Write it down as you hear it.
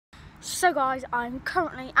So guys, I'm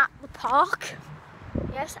currently at the park.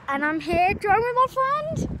 Yes, and I'm here drawing with my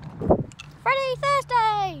friend Freddie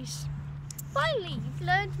Thursdays. Finally, you've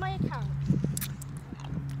learned my account.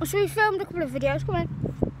 So we filmed a couple of videos. Come on.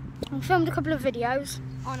 We filmed a couple of videos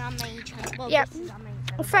On our main channel. Well, Yep. this is our main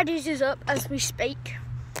channel. Freddie's is up as we speak.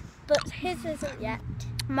 But his isn't yet.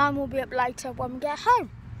 Mine will be up later when we get home.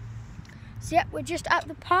 So yeah, we're just at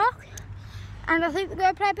the park, and I think we're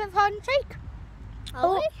going to play a bit of hide and seek.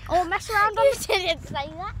 Or mess around on You didn't say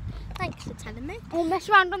that. Thanks for telling me. or mess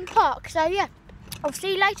around on the park. So yeah, I'll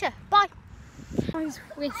see you later. Bye. Guys,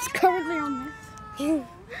 we're currently on this.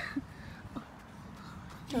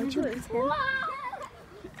 Don't you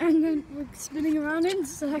And then we're spinning around in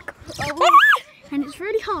circles. And it's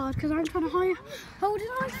really hard because I'm trying to hold an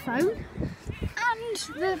iPhone. And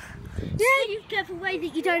the you give away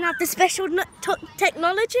that you don't have the special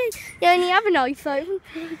technology. You only have an iPhone.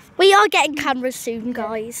 We are getting cameras soon,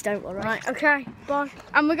 guys. Don't worry. Right, okay, bye.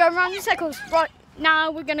 And we're going around in circles. Right,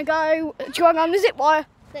 now we're gonna go. Do you want to go on the zip wire?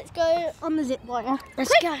 Let's go on the zip wire.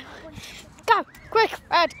 Let's go. Go, quick,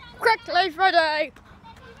 Fred. Quickly, Freddie.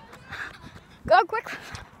 Go, quick.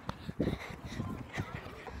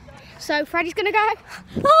 So Freddie's gonna go.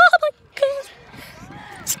 Oh my god!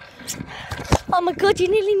 Oh my god! You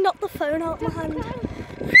nearly knocked the phone out of my hand. No!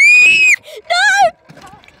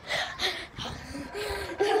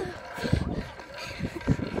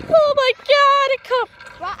 Oh my god! I can't.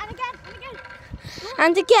 Right, and again,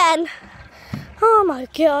 And again. Oh my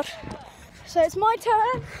god! So it's my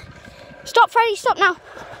turn. Stop, Freddie. Stop now.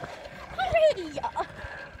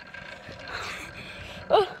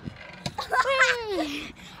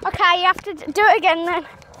 Hurry! Okay, you have to do it again then.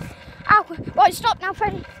 Ow. Right, stop now,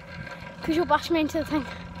 Freddie. Because you'll bash me into the thing.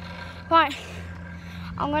 Right.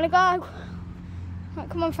 I'm going to go. Right,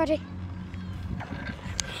 come on, Freddie.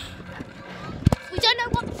 We don't know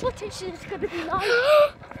what the footage is going to be like.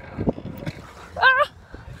 Ah.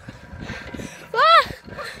 Ah.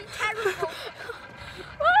 Terrible.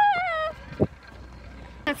 Ah.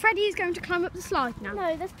 Now, Freddie is going to climb up the slide now.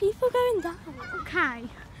 No, there's people going down. Okay.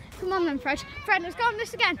 Come on then, Fred. Fred, let's go on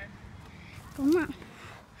this again. Go on that.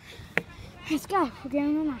 Let's go. We're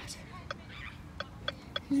going on that.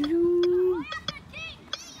 Zoom.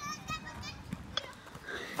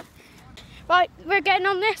 Right, we're getting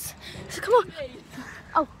on this. So come on.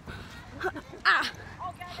 Oh. Ah.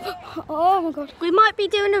 Oh my god. We might be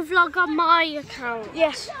doing a vlog on my account.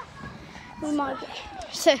 Yes. We might be.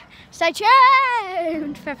 So stay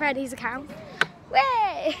tuned for Freddie's account.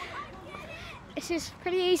 Way. This is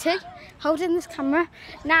pretty easy, holding this camera.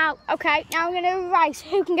 Now, okay, now we're going to race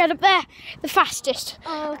who can get up there the fastest.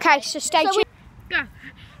 Okay, so stay tuned. Go.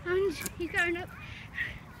 And he's going up.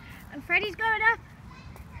 And Freddie's going up.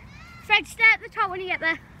 Fred, stay at the top when you get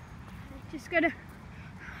there. Just gonna,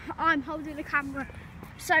 I'm holding the camera.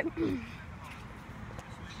 So,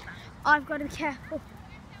 I've got to be careful.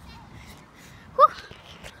 Whew.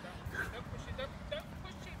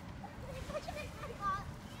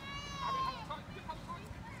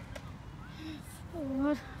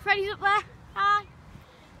 Oh, Freddie's up there. Hi.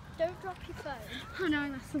 Don't drop your phone. I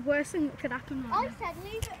know, that's the worst thing that could happen right I now. said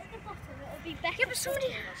leave it at the bottom, it'll be better. Yeah, but somebody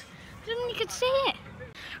you could see it.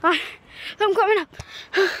 Right, I'm coming up.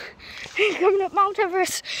 I'm coming up Mount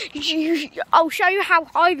Everest. I'll show you how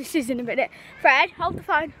high this is in a minute. Fred, hold the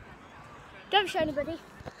phone. Don't show anybody.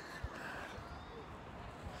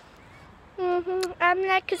 I'm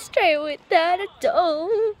like a stray without a dog.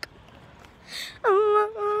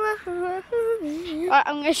 Right,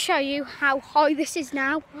 I'm going to show you how high this is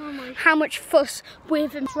now. How much fuss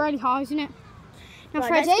with and it's really high, isn't it? Now, Right,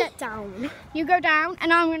 Freddie, let's get down. you go down,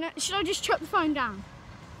 and I'm gonna. Should I just chuck the phone down?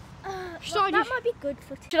 That might be good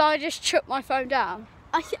for. Should I just chuck my phone down?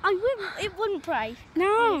 I wouldn't. It wouldn't break.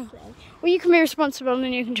 No. Honestly. Well, you can be responsible, and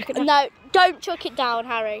then you can chuck it down. No, don't chuck it down,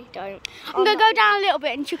 Harry. Don't. I'm gonna go down a little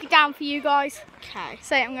bit and chuck it down for you guys. Okay.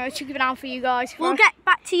 So I'm gonna chuck it down for you guys. We'll get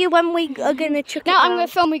back to you when we are gonna chuck it No, down. I'm gonna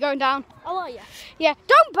film me going down. Oh, are you? Yeah.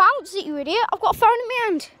 Don't bounce it, you idiot. I've got a phone in my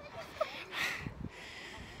hand.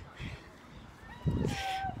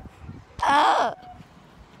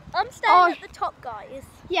 I'm staying at the top, guys.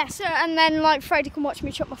 Yeah. So and then like Freddie can watch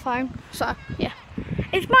me chuck my phone. So yeah.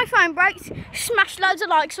 If my phone breaks, smash loads of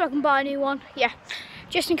likes so I can buy a new one. Yeah.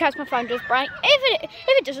 Just in case my phone does break. If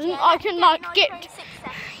it doesn't, I can like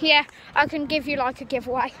yeah, I can give you like a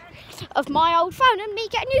giveaway of my old phone and me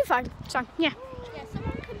get a new phone. So yeah. Yeah,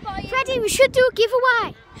 someone can buy it. Freddie, we should do a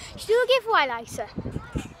giveaway. We should do a giveaway later.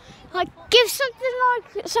 Like give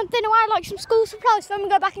something away, like some school supplies when we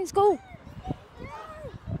go back in school.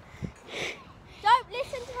 Don't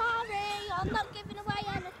listen to Harry. I'm not giving away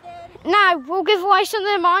anything. No, we'll give away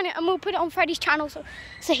something of mine and we'll put it on Freddie's channel so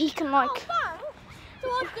he can like. Oh, thanks. So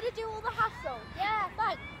I'm gonna do all the hassle. Yeah,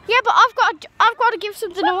 thanks. Yeah, but I've got to give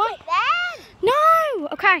something away. Then. No.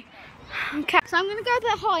 Okay. Okay. So I'm gonna go a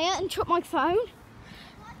bit higher and chuck my phone.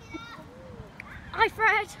 Hi,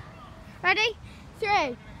 Fred. Ready?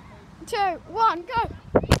 3, 2, 1, go.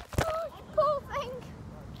 Oh, poor thing.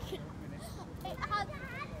 It has.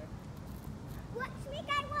 Watch me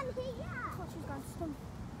get one here. Oh, she's going to stump.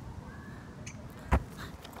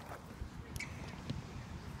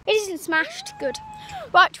 It isn't smashed. Good.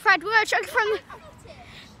 Right, Fred, we're going to check from the...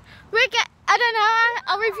 I don't know,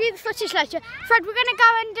 I'll review the footage later. Fred, we're going to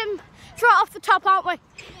go and throw it off the top, aren't we?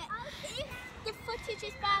 Yeah, if the footage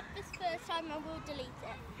is bad this first time, I will delete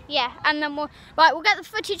it. Yeah, and then we'll get the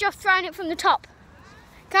footage of throwing it from the top.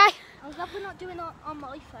 Okay? I'm glad we're not doing it on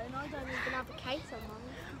my phone. I don't even have a case on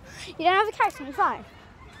mine. You don't have a case on your phone?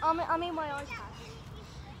 I mean my iPad.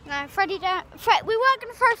 No, Freddie don't. We were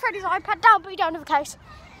going to throw Freddie's iPad down, but we don't have a case.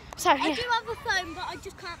 So, yeah. I do have a phone, but I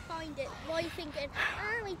just can't find it. Why are you thinking,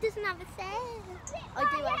 oh, he doesn't have a phone? I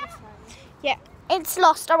do have a phone. Yeah, it's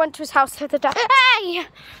lost. I went to his house the other day. Hey!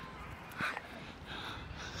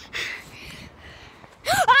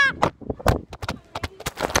 Ah!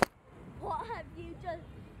 What have you just...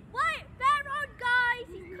 Wait, bear on, guys!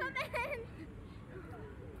 He's coming!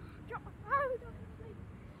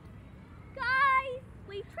 Guys,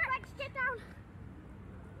 we tried to get down.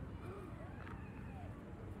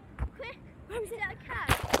 Quick, is it okay?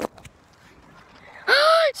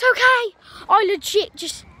 It's okay. I legit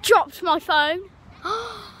just dropped my phone.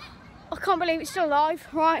 I can't believe it's still alive.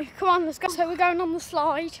 Right, come on, let's go. So we're going on the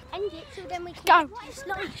slide. End it so then we can Go.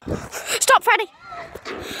 slide. Stop, Freddie.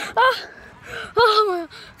 Oh my God.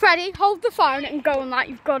 Freddie, hold the phone and go on that.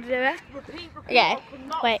 You've got to do it. Repeat. Yeah.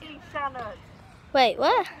 Wait. See Shannon. Wait,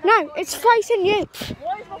 what? No, it's facing you.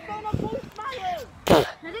 Why is my phone on voicemail?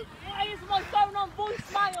 Ready? Why is my phone on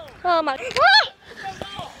voicemail? Oh my.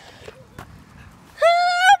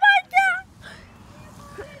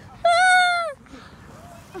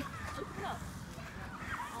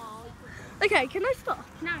 Okay, can I stop?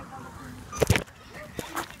 No.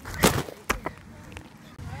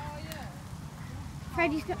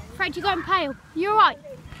 Fred, you're going pale. You're right.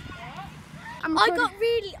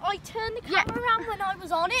 I turned the camera around when I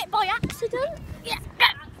was on it by accident. Yeah.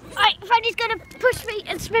 Right, Freddie's going to push me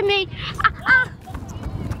and spin me. Ow,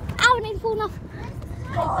 I need to fall off.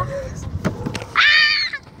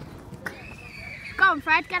 Go on,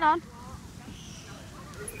 Fred, get on.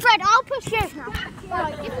 Fred, I'll push you now.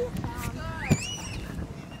 Right,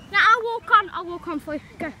 now I'll walk on for you.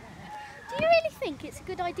 Go. Do you really think it's a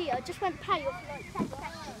good idea? I just went pale for like 10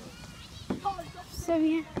 seconds. So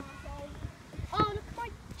yeah. Oh, look at my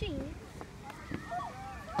jeans.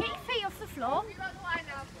 Get your feet off the floor.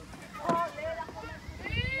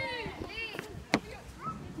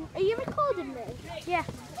 Are you recording me? Yeah.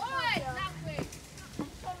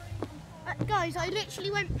 Guys, I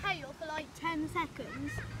literally went pale for like 10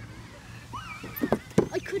 seconds.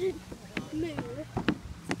 I couldn't move.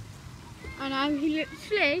 I know, he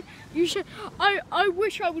literally, you should, I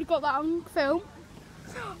wish I would have got that on film.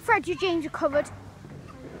 Fred, your jeans are covered.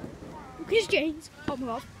 Look at his jeans. Oh my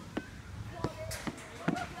God.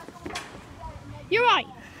 You're right.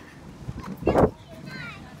 I'm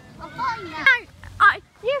fine now. No,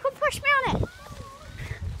 you can push me on it.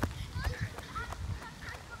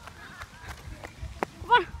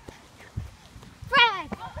 Come on. Fred.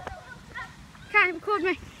 Okay, record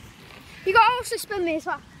me. You got to also spin me as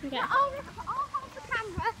well. Okay. I'll hold the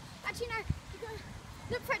camera. Actually, no.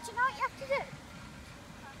 Look, Fred, you know what you have to do?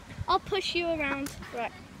 I'll push you around.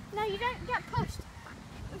 Right. No, you don't get pushed.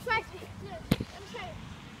 Fred, look, let me show you.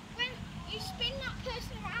 When you spin that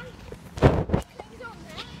person around, things on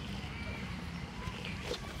there.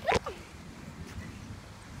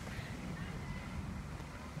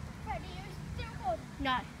 Fred, are you still recording?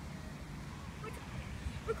 No.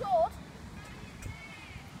 Record.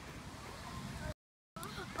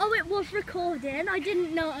 Oh, it was recording. I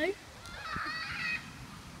didn't know.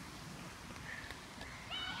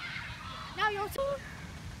 Now you're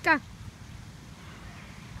go. Do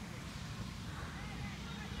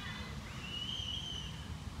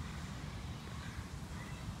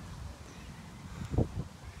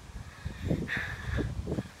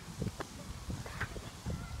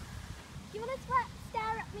you want to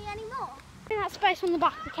stare at me anymore? In that space on the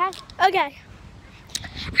back, okay? Okay.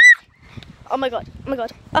 Oh my God. Oh my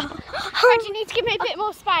God. Fred, you need to give me a bit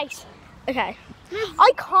more space. Okay.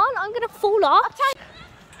 I can't. I'm going to fall off.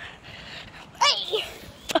 Hey!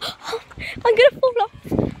 I'm going to fall off.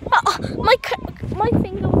 My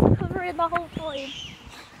finger was covering the whole time.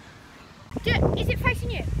 Is it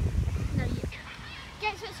facing you? No, you.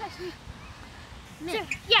 Get it so it's facing you. Nick, So,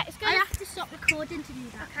 yeah, it's going. I have to stop recording to do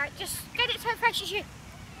that. Okay, just get it so it faces you.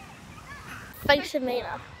 Facing me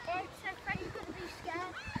now. Go so Freddie's gonna be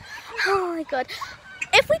scared. Oh my god.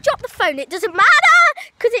 If we drop the phone, it doesn't matter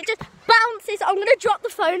because it just bounces. I'm gonna drop the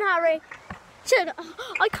phone, Harry.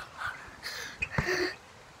 I can't.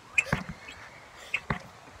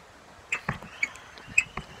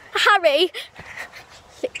 Harry,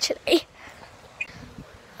 literally.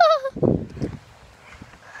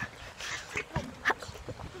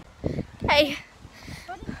 Okay.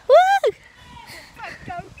 Woo!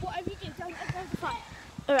 Don't, whatever you do, don't open the phone.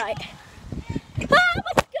 All right. Oh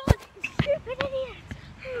my god! Stupid idiot.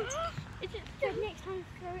 Is it good next time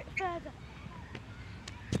throw it further?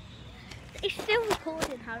 It's still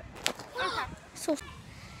recording, Harry. Okay. So.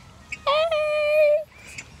 Hey!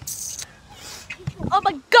 Oh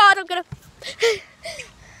my god! I'm gonna.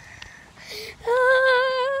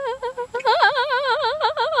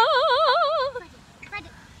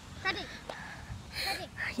 Freddie.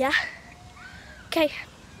 Yeah. Okay.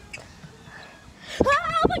 Oh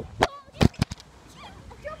my god!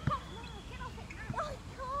 Jump off now, get off it now. Oh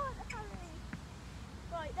god, Harry.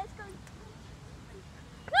 Right, let's go.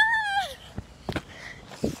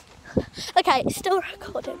 Okay, it's still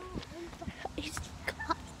recording.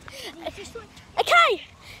 Okay,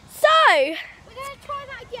 so We're going to try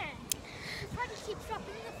that again. Freddie keeps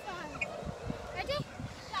dropping the phone. Ready?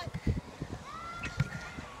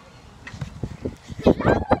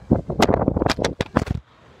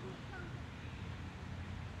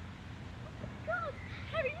 God,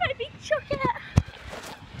 Harry made me chuck it.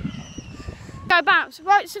 Go bounce.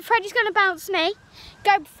 Right, so Freddie's going to bounce me.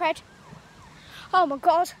 Go, Fred. Oh my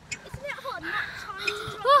god. Isn't it hard not trying to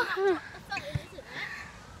drop Oh. the phone, isn't it?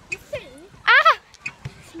 You think? Ah!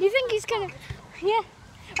 You think he's going to... Yeah.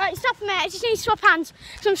 Right, stop a minute. I just need to swap hands.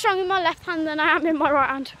 So I'm stronger in my left hand than I am in my right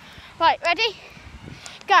hand. Right, ready?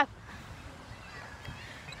 Go.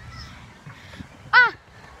 Ah!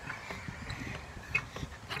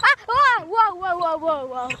 Ah!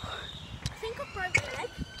 Whoa. I think I broke my leg.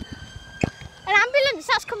 An ambulance,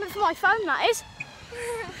 that's coming for my phone, that is.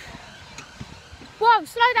 Whoa,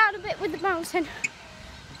 slow down a bit with the bouncing.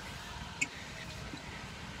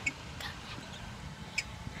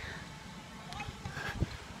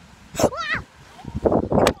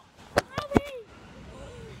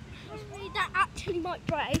 That actually might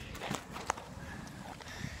break.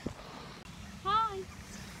 Hi.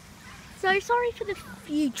 So sorry for the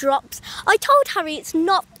few drops. I told Harry it's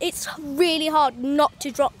really hard not to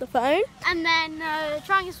drop the phone. And then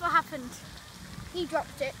trying is what happened. He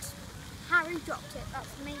dropped it. Harry dropped it.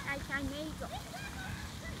 That's me, aka me dropped it.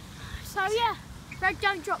 So yeah, Fred,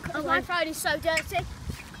 don't drop because my phone is so dirty.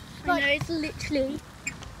 I know, it's literally.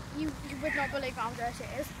 You would not believe how dirty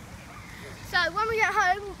it is. So when we get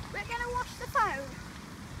home, we're going to wash the phone.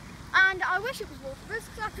 And I wish it was waterproof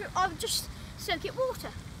because I would just soak it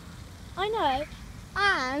water. I know.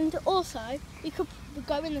 And also, we could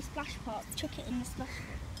go in the splash park, chuck it in the splash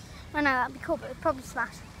park. I know, that'd be cool, but it'd probably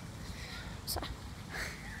smash. So,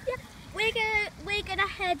 Yeah, we're gonna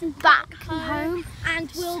head back home,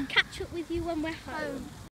 and we'll catch up with you when we're home.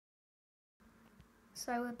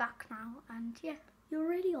 So we're back now, and yeah, You're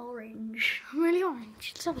really orange. I'm really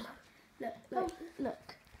orange. Let's have a look.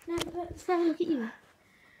 Look. No, let's have a look at you.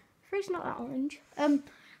 Fruit's not that orange.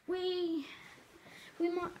 We're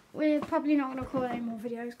probably not going to record any more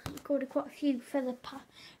videos because we recorded quite a few for the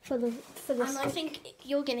And I think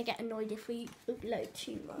you're gonna get annoyed if we upload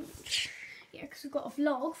too much. Yeah, because we've got a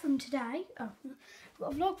vlog from today. We've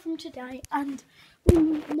got a vlog from today, and we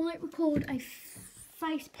might record a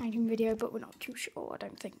face painting video, but we're not too sure. I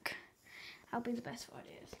don't think that'll be the best of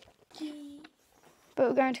ideas. But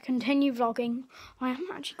we're going to continue vlogging. I am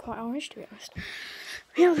actually quite orange, to be honest.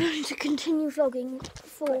 We are going to continue vlogging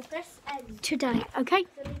for today, okay?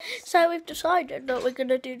 So we've decided that we're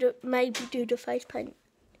gonna maybe do the face paint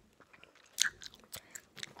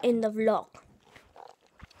in the vlog.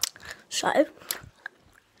 So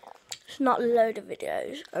it's not a load of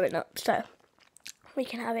videos going up, so we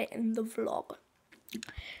can have it in the vlog.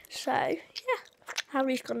 So yeah,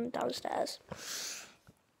 Harry's gone downstairs.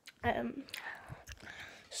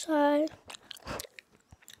 So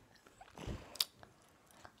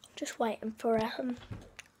just waiting for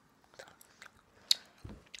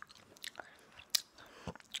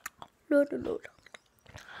Lord.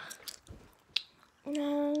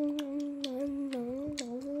 No.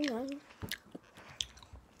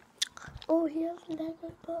 Oh, he has a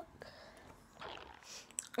Lego book.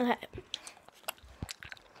 Okay.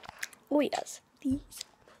 Oh, he has these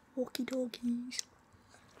walkie-talkies.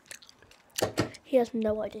 He has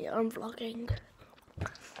no idea I'm vlogging.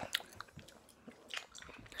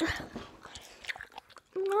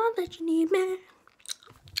 Not that you need me.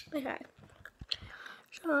 Okay.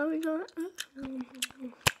 So we got.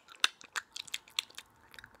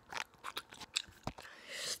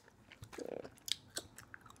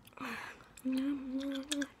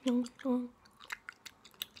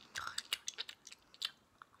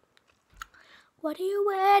 What are you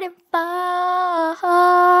waiting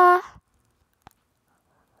for?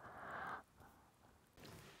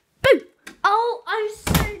 Boom! Oh,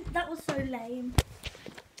 that was so lame.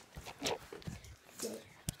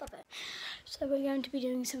 Stop it. So we're going to be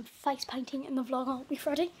doing some face painting in the vlog, aren't we,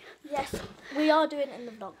 Freddie? Yes, we are doing it in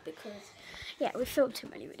the vlog because Yeah, we filmed too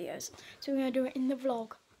many videos, so we're going to do it in the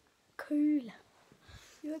vlog. Cool.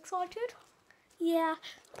 You excited? yeah.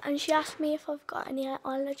 And she asked me if I've got any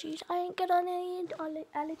allergies. I ain't got any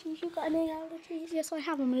allergies. You got any allergies? Yes, I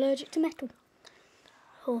have. I'm allergic to metal.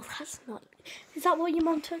 Oh, that's not. Is that why your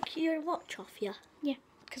mum took your watch off you? Yeah,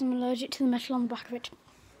 because I'm allergic to the metal on the back of it.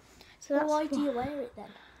 So Well, that's why do you wear it then?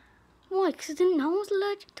 Why? Because I didn't know I was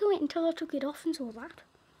allergic to it until I took it off and saw that.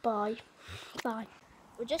 Bye. Bye.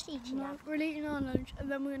 We're just eating now. We're eating our lunch and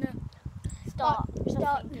then we're going to Start.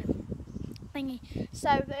 thingy.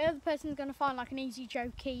 So the other person's going to find like an easy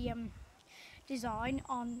jokey design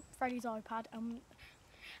on Freddie's iPad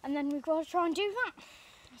and then we've got to try and do that.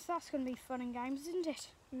 So that's going to be fun and games, isn't it?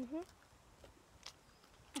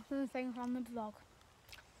 That's the thing from the vlog.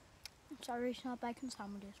 So we're eating our bacon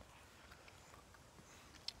sandwiches.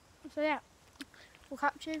 So yeah, we'll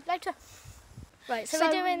catch you later. Right, so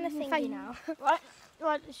we're doing the thingy now.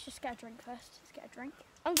 Right, let's just get a drink first. Let's get a drink.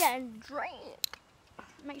 I'm getting a drink.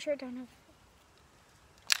 Make sure it don't have...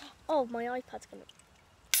 Oh, my iPad's gonna...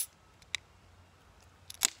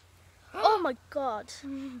 Oh my god.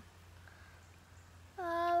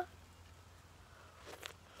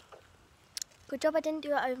 Good job I didn't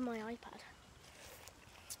do it over my iPad.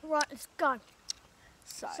 Right, let's go.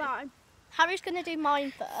 So, So, Harry's gonna do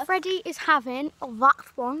mine first. Freddie is having that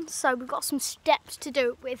one, so we've got some steps to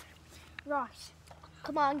do it with. Right.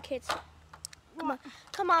 Come on, kids.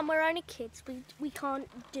 Come on, we're only kids. We can't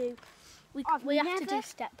do... We I've have to never- do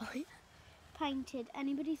step by... Painted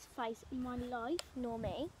anybody's face in my life, Nor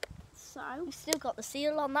me. so We've still got the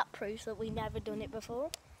seal on. That proves that we've never done it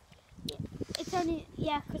before. it's only,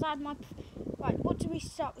 yeah, because I had my... Right, what do we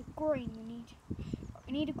start with? Green.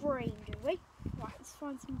 We need a green, do we? Right, let's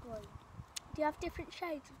find some green. Do you have different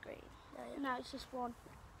shades of green? No, it's just one.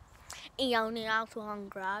 He only has one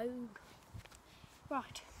ground.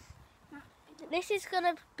 Right. This is going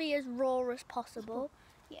to be as raw as possible.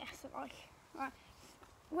 Yes, right.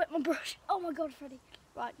 Wet my brush. Oh my god, Freddie.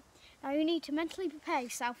 Right. Now you need to mentally prepare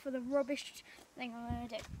yourself for the rubbish thing I'm going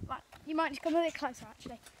to do. Right. You might just come a bit closer,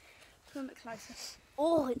 actually. Come a bit closer.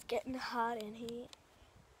 Oh, it's getting hard in here.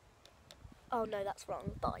 Oh no, that's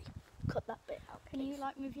wrong. Bye. Cut that bit out. Can you, please.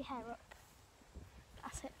 like, move your hair up?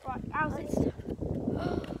 That's it. Right. How's it?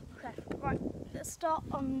 Okay. Right. Let's start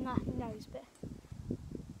on the nose bit.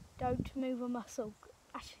 Don't move a muscle.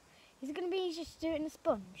 Actually, is it going to be easier to do it in a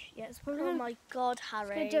sponge? Yeah, it's probably Oh going my god, to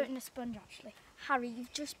Harry. do it in a sponge, actually. Harry,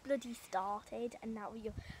 you've just bloody started and now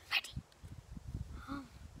you're ready.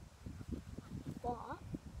 What?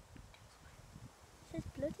 It says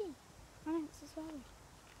bloody. I know, it's a swear word.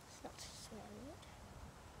 It's not a swear word.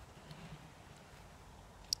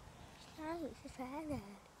 No, it's a swear word.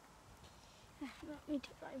 Let me do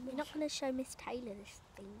that. You're not going to show Miss Taylor this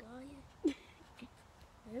thing, are you?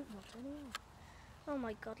 No, not anymore. Oh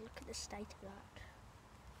my god, look at the state of that.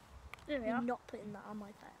 There we I'm are. not putting that on my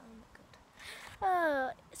bed. Oh my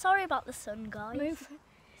god. Sorry about the sun, guys. Move.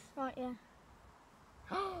 Right, yeah.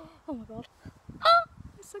 Oh my god.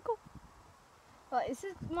 It's so cool. Right,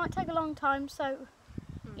 might take a long time, so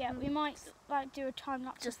yeah, we might like do a time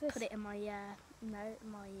lapse. Just of this. put it in my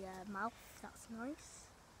mouth. That's nice.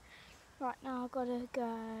 Right, now I've got to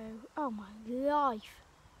go. Oh my life.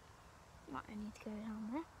 Right, I need to go down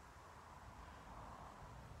there.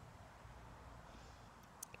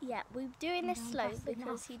 Yeah, we're doing this No, slow that's because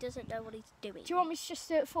enough. he doesn't know what he's doing. Do you want me to just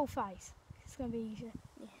do it full face? It's going to be easier.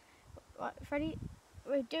 Yeah. Right, Freddie,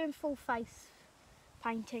 we're doing full face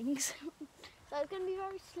paintings. So it's going to be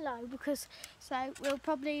very slow because, so we'll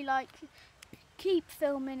probably like keep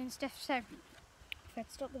filming and stuff. So, Fred,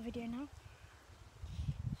 stop the video now.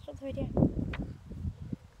 Stop the video.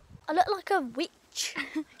 I look like a witch.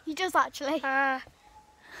 He does actually. This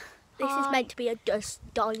is Hi. meant to be a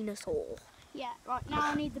dinosaur. Yeah, right, now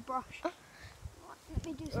I need the brush. Right, let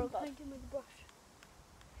me do some Oh, God. painting with the brush.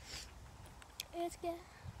 Let's go.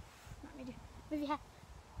 Let me do. Move your hair.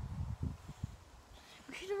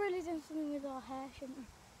 We should have really done something with our hair, shouldn't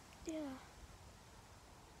we? Yeah.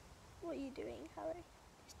 What are you doing, Harry?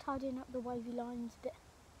 Just tidying up the wavy lines a bit.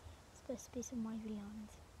 It's supposed to be some wavy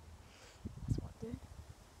lines. That's what I'm doing.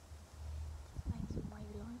 Just making some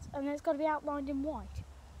wavy lines. And then it's got to be outlined in white.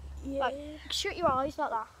 Yeah. Like, shut your eyes like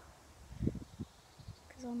that.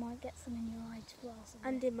 Because I might get some in your eyes as well.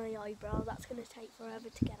 And in my eyebrow, that's going to take forever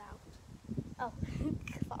to get out. Oh,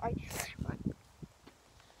 sorry. Right.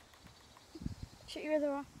 Shut your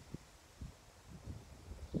other eye.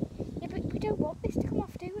 Yeah, but we don't want this to come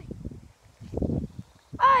off, do we?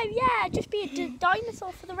 Oh yeah, just be a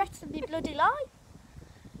dinosaur for the rest of your bloody life.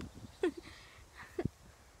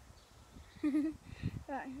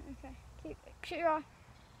 Right, okay. Shut your eye.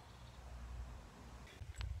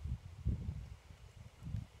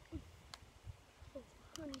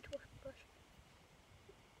 I need to wash the brush.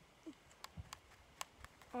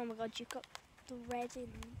 Oh my god, you've got the red in.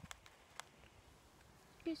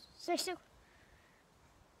 Just stay still.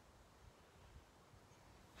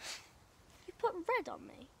 You put red on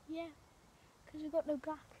me? Yeah, because we've got no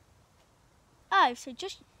black. Oh, so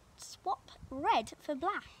just swap red for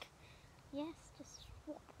black. Yes, just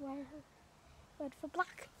swap red for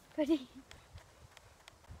black. Freddie.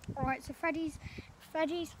 Alright, so Freddie's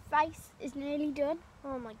face is nearly done.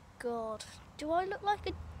 Oh my god. Do I look like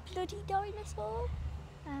a bloody dinosaur?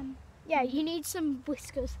 Yeah, you need some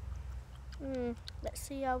whiskers. Let's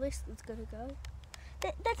see how this is going to go.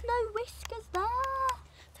 There's no whiskers there.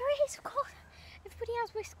 There is, of course. Everybody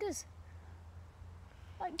has whiskers.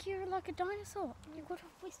 Like you're like a dinosaur. You've got to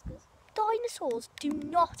have whiskers. Dinosaurs do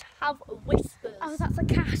not have whiskers. Oh, that's a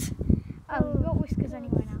cat. Oh, we've got whiskers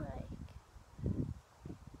anyway now.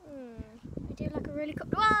 I do like a really cool.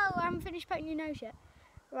 Whoa! I haven't finished painting your nose yet.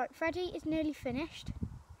 Right, Freddie is nearly finished.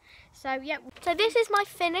 So yeah. So this is my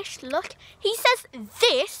finished look. He says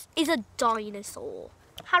this is a dinosaur.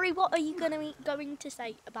 Harry, what are you going to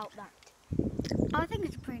say about that? I think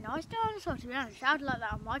it's a pretty nice dinosaur, to be honest. I'd like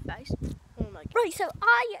that on my face. Oh my god. Right, so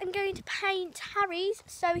I am going to paint Harry's,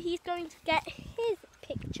 so he's going to get his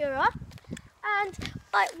picture up, and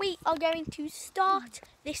we are going to start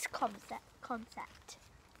this concept.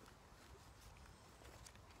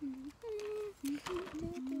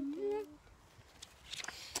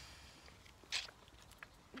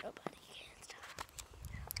 Nobody can stop.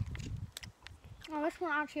 Oh, this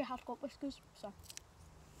one actually has got whiskers, so.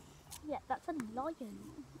 Yeah, that's a lion.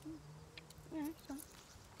 Yeah, so.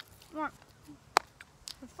 Right.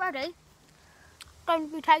 So Freddie going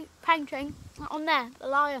to be painting on there, the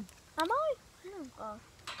lion. Am I?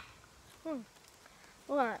 Oh.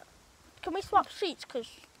 Right. Can we swap seats? Because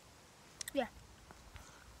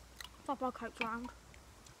Swap our coats around.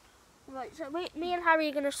 right, so me and Harry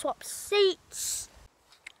are going to swap seats.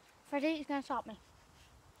 Freddie is going to start me.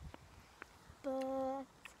 But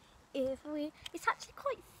it's actually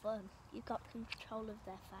quite fun. You've got control of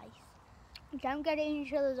their face. Don't get it in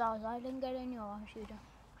each other's eyes. I didn't get it in your eyes, you do.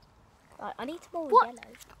 Right, I need more What?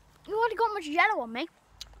 yellow. You already got much yellow on me.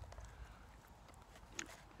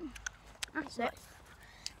 That's Right. it.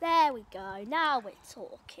 There we go. Now we're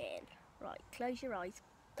talking. Right, close your eyes.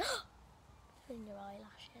 In your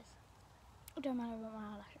eyelashes. It don't matter about my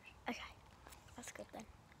eyelashes. Okay, that's good then.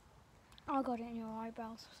 I got it in your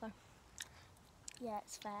eyebrows, so. Yeah,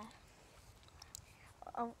 it's fair.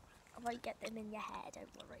 I won't get them in your hair,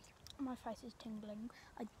 don't worry. My face is tingling.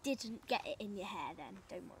 I didn't get it in your hair then,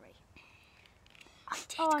 don't worry. I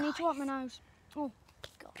did, Oh, I need to guys. wipe my nose. Oh,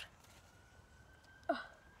 God. let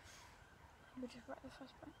me just write this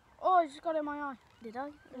first bit. Oh, I just got it in my eye. Did I?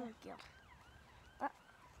 Oh, God.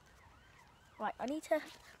 Right, I need to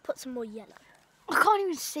put some more yellow. I can't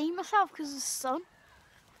even see myself because of the sun.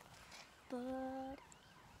 But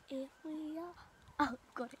if we are... Oh,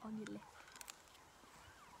 got it on your lip.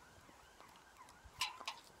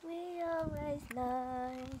 We always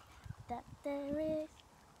know that there is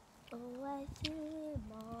always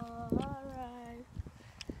tomorrow.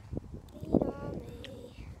 Lean on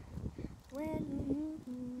me when...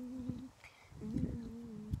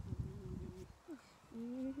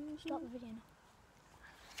 Stop the video now.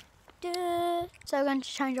 Duh. So we're going to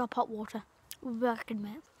change our pot water. We'll be back in a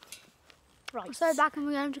minute. Right, So back and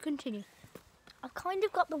we're going to continue. I've kind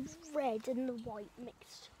of got the red and the white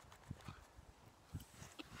mixed.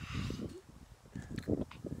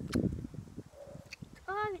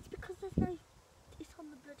 Oh, it's because there's no... It's on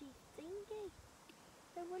the bloody thingy.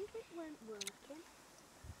 No wonder it weren't working.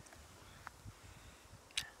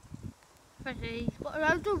 Freddie, what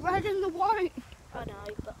are the red and the white? I know,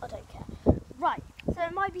 but I don't care. Right, so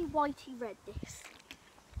it might be whitey red this.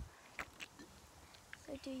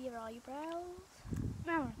 So do your eyebrows.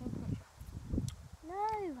 No, No,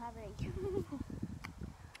 Harry.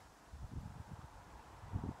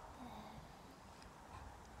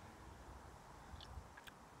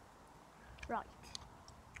 Right.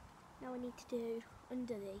 Now we need to do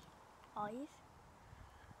under the eyes.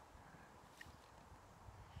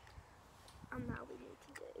 And now we need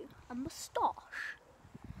to do a moustache.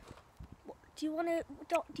 Do you want it?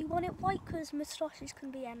 Do you want it white? Because moustaches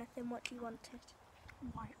can be anything. What do you want it?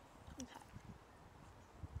 White. Okay.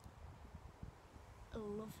 A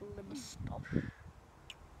lovely moustache.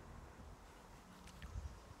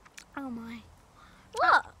 Oh my.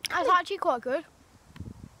 Look! That's actually quite good.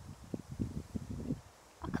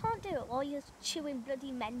 I can't do it while you're chewing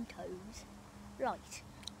bloody Mentos. Right.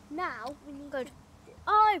 Now we need to...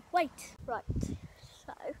 Oh, wait. Right.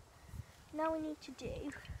 So, now we need to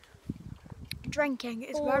do... Drinking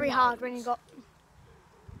is Four very hard when lines. you got.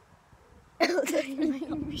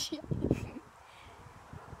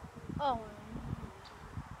 Oh.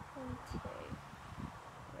 1, 2,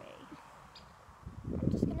 3. I'm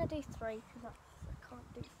just gonna do 3 because I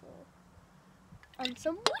can't do 4. And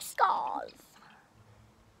some whiskers.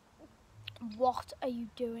 What are you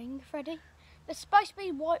doing, Freddie? There's supposed to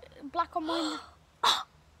be white, black on mine.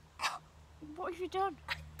 What have you done?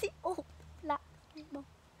 The old black.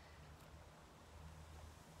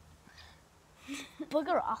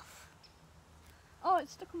 Bugger off. Oh,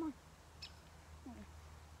 it's stuck on mine.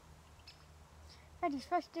 Freddie, you're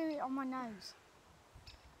supposed to do it on my nose.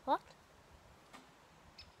 What?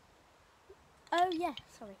 Oh yeah,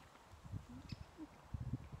 sorry.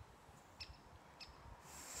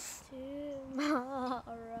 Tomorrow,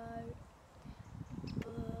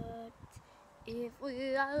 but if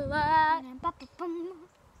we are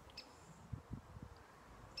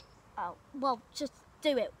oh, well, just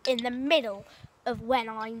do it in the middle of when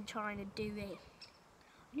I'm trying to do it.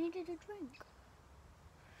 I needed a drink.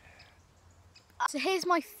 So here's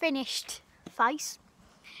my finished face.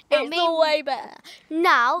 It's way better.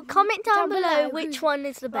 Now, comment down below which one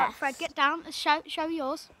is the Right, best. Fred, get down and show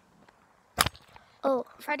yours. Oh,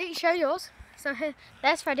 Freddie, show yours. So here,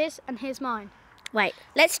 there's Freddie's and here's mine. wait.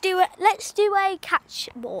 Let's do it. Let's do a catch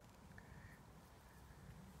ball.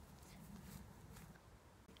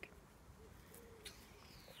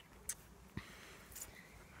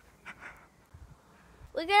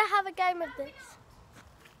 We're gonna have a game of this.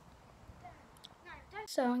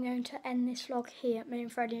 So I'm going to end this vlog here. Me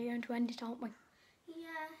and Freddie are going to end it, aren't we?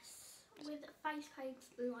 Yes, with face paints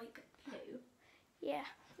like blue. Yeah,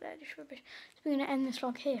 that is rubbish. So we're going to end this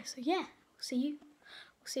vlog here. So yeah, we'll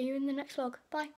see you in the next vlog. Bye.